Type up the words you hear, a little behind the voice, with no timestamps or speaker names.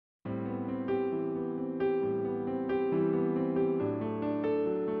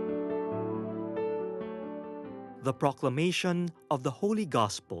The proclamation of the Holy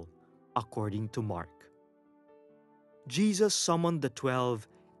Gospel according to Mark. Jesus summoned the 12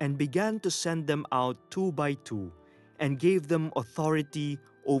 and began to send them out two by two and gave them authority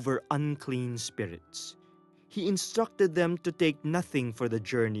over unclean spirits. He instructed them to take nothing for the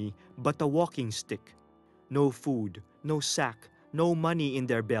journey but a walking stick, no food, no sack, no money in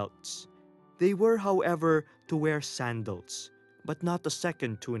their belts. They were, however, to wear sandals, but not a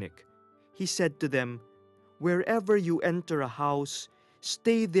second tunic. He said to them, "Wherever you enter a house,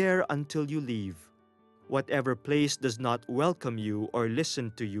 stay there until you leave. Whatever place does not welcome you or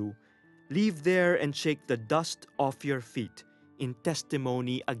listen to you, leave there and shake the dust off your feet in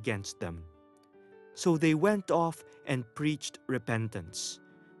testimony against them." So they went off and preached repentance.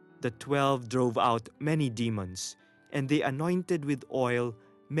 The 12 drove out many demons, and they anointed with oil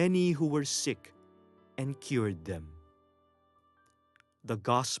many who were sick and cured them. The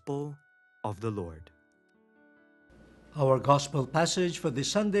Gospel of the Lord. Our Gospel passage for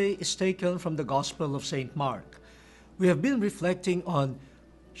this Sunday is taken from the Gospel of St. Mark. We have been reflecting on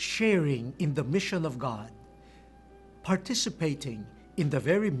sharing in the mission of God, participating in the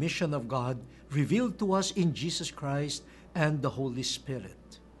very mission of God revealed to us in Jesus Christ and the Holy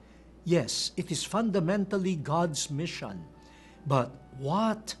Spirit. Yes, it is fundamentally God's mission, but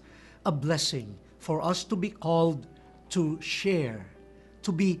what a blessing for us to be called to share,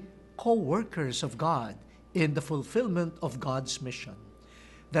 to be co-workers of God in the fulfillment of God's mission.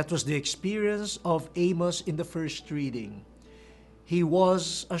 That was the experience of Amos in the first reading. He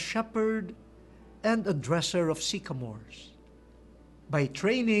was a shepherd and a dresser of sycamores. By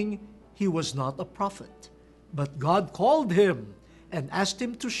training, he was not a prophet, but God called him and asked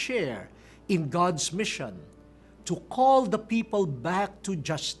him to share in God's mission, to call the people back to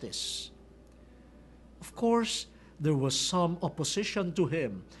justice. Of course, there was some opposition to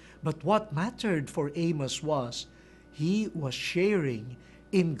him, but what mattered for Amos was he was sharing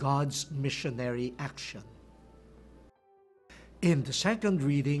in God's missionary action. In the second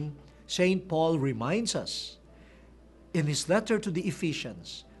reading, St. Paul reminds us in his letter to the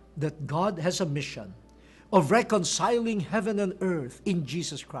Ephesians that God has a mission of reconciling heaven and earth in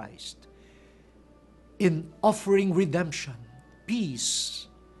Jesus Christ, in offering redemption, peace,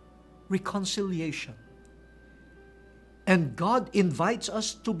 reconciliation. And God invites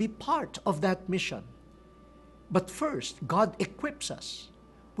us to be part of that mission. But first, God equips us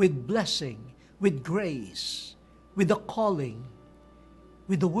with blessing, with grace, with the calling,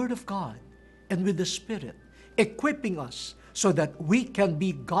 with the Word of God, and with the Spirit, equipping us so that we can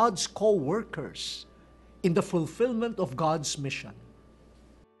be God's co-workers in the fulfillment of God's mission.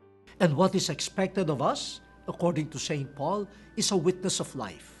 And what is expected of us, according to St. Paul, is a witness of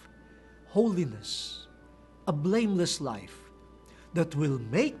life, holiness, a blameless life that will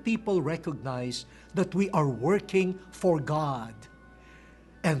make people recognize that we are working for God.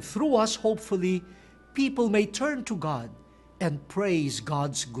 And through us, hopefully, people may turn to God and praise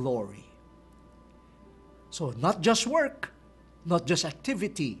God's glory. So not just work, not just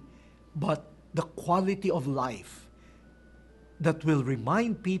activity, but the quality of life that will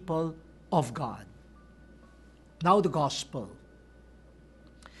remind people of God. Now the Gospel.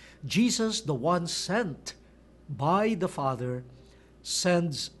 Jesus, the one sent by the Father,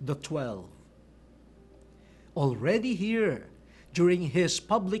 sends the 12. Already here, during his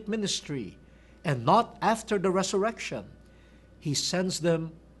public ministry, and not after the resurrection, he sends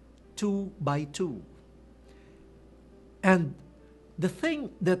them two by two. And the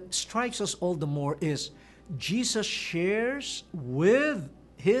thing that strikes us all the more is Jesus shares with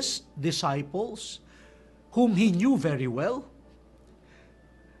his disciples, whom he knew very well.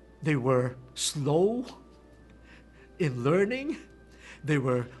 They were slow in learning. They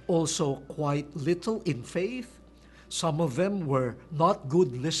were also quite little in faith. Some of them were not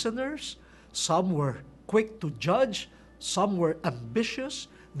good listeners. Some were quick to judge. Some were ambitious.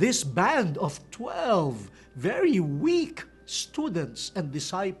 This band of 12 very weak students and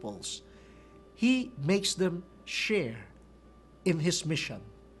disciples, he makes them share in his mission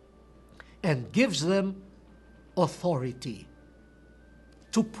and gives them authority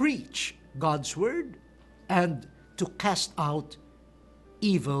to preach God's word and to cast out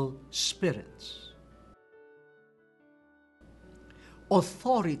evil spirits.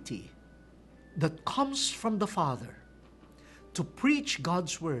 Authority that comes from the Father to preach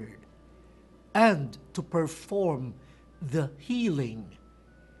God's word and to perform the healing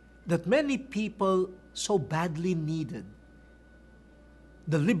that many people so badly needed,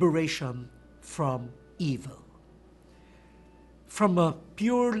 the liberation from evil. From a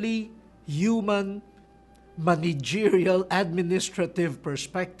purely human, managerial, administrative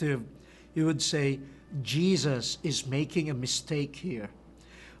perspective, you would say Jesus is making a mistake here,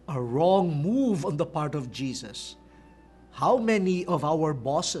 a wrong move on the part of Jesus. How many of our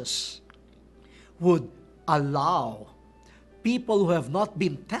bosses would allow people who have not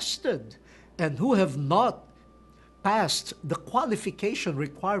been tested and who have not passed the qualification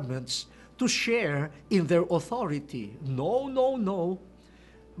requirements to share in their authority? No, no, no.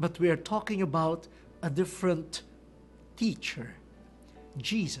 But we are talking about a different teacher,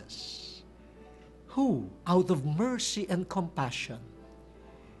 Jesus, who, out of mercy and compassion,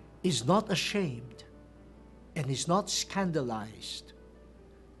 is not ashamed and is not scandalized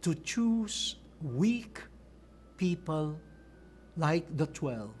to choose weak people like the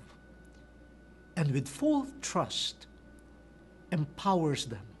 12, and with full trust empowers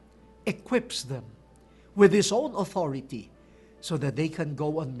them, equips them with His own authority so that they can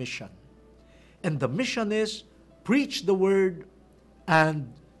go on mission. And the mission is preach the word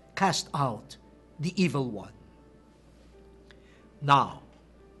and cast out the evil one. Now,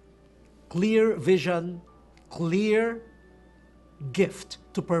 clear vision, clear gift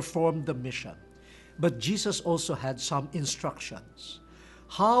to perform the mission. But Jesus also had some instructions.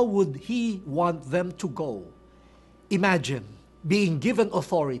 How would He want them to go? Imagine being given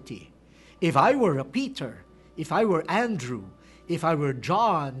authority. If I were a Peter, if I were Andrew, if I were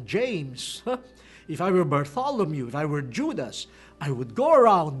John, James, if I were Bartholomew, if I were Judas, I would go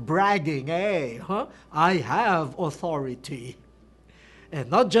around bragging, hey, I have authority. And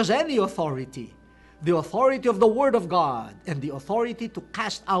not just any authority, the authority of the Word of God and the authority to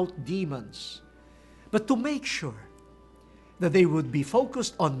cast out demons. But to make sure that they would be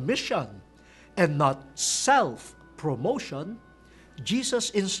focused on mission and not self-promotion, Jesus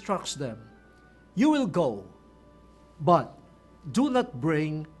instructs them, you will go, but do not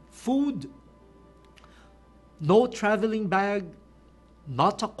bring food, no traveling bag,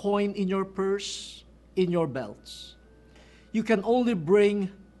 not a coin in your purse, in your belts. You can only bring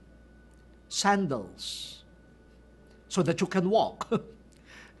sandals so that you can walk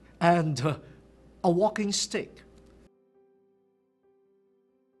and a walking stick.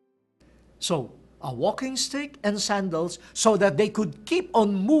 So, a walking stick and sandals so that they could keep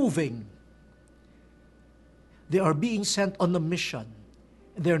on moving. They are being sent on a mission.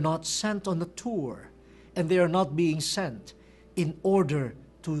 They're not sent on a tour. And they are not being sent in order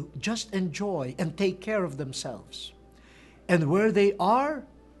to just enjoy and take care of themselves. And where they are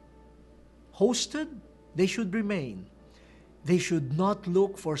hosted, they should remain. They should not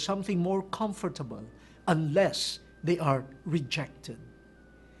look for something more comfortable unless they are rejected,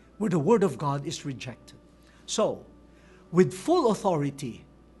 where the Word of God is rejected. So, with full authority,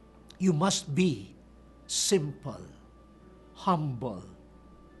 you must be simple, humble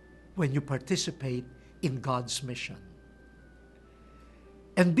when you participate in God's mission.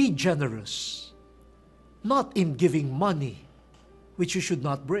 And be generous, not in giving money, which you should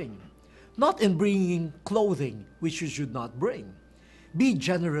not bring, not in bringing clothing, which you should not bring. Be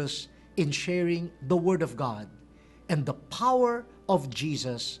generous in sharing the Word of God and the power of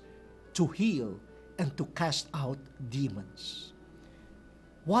Jesus to heal and to cast out demons.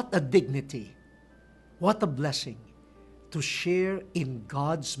 What a dignity, what a blessing to share in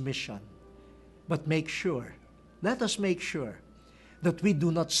God's mission. But make sure, let us make sure that we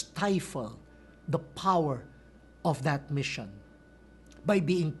do not stifle the power of that mission by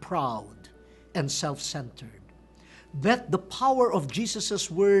being proud and self-centered. Let the power of Jesus'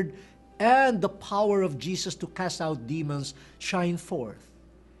 word and the power of Jesus to cast out demons shine forth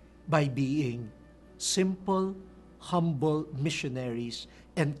by being simple, humble missionaries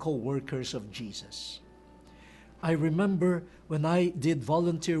and co-workers of Jesus. I remember when I did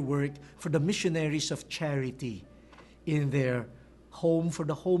volunteer work for the Missionaries of Charity in their home for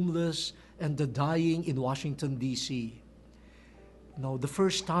the homeless and the dying in Washington, D.C. Now, the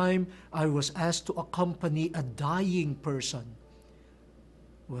first time I was asked to accompany a dying person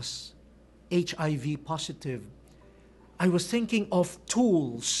was HIV positive. I was thinking of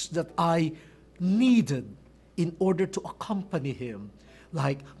tools that I needed in order to accompany him.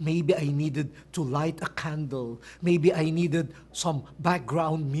 Like maybe I needed to light a candle. Maybe I needed some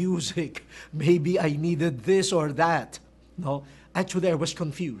background music. Maybe I needed this or that. No, actually I was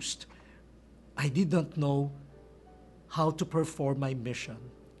confused. I did not know how to perform my mission.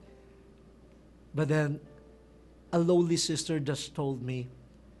 But then a lowly sister just told me,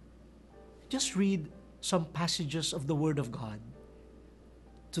 just read some passages of the Word of God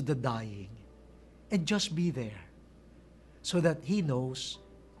to the dying and just be there so that he knows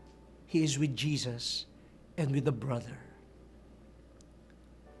he is with Jesus and with the brother.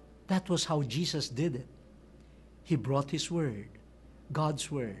 That was how Jesus did it. He brought His Word,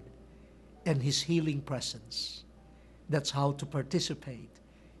 God's Word, and His healing presence. That's how to participate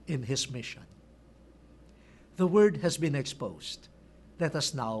in His mission. The Word has been exposed. Let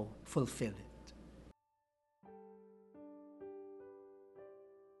us now fulfill it.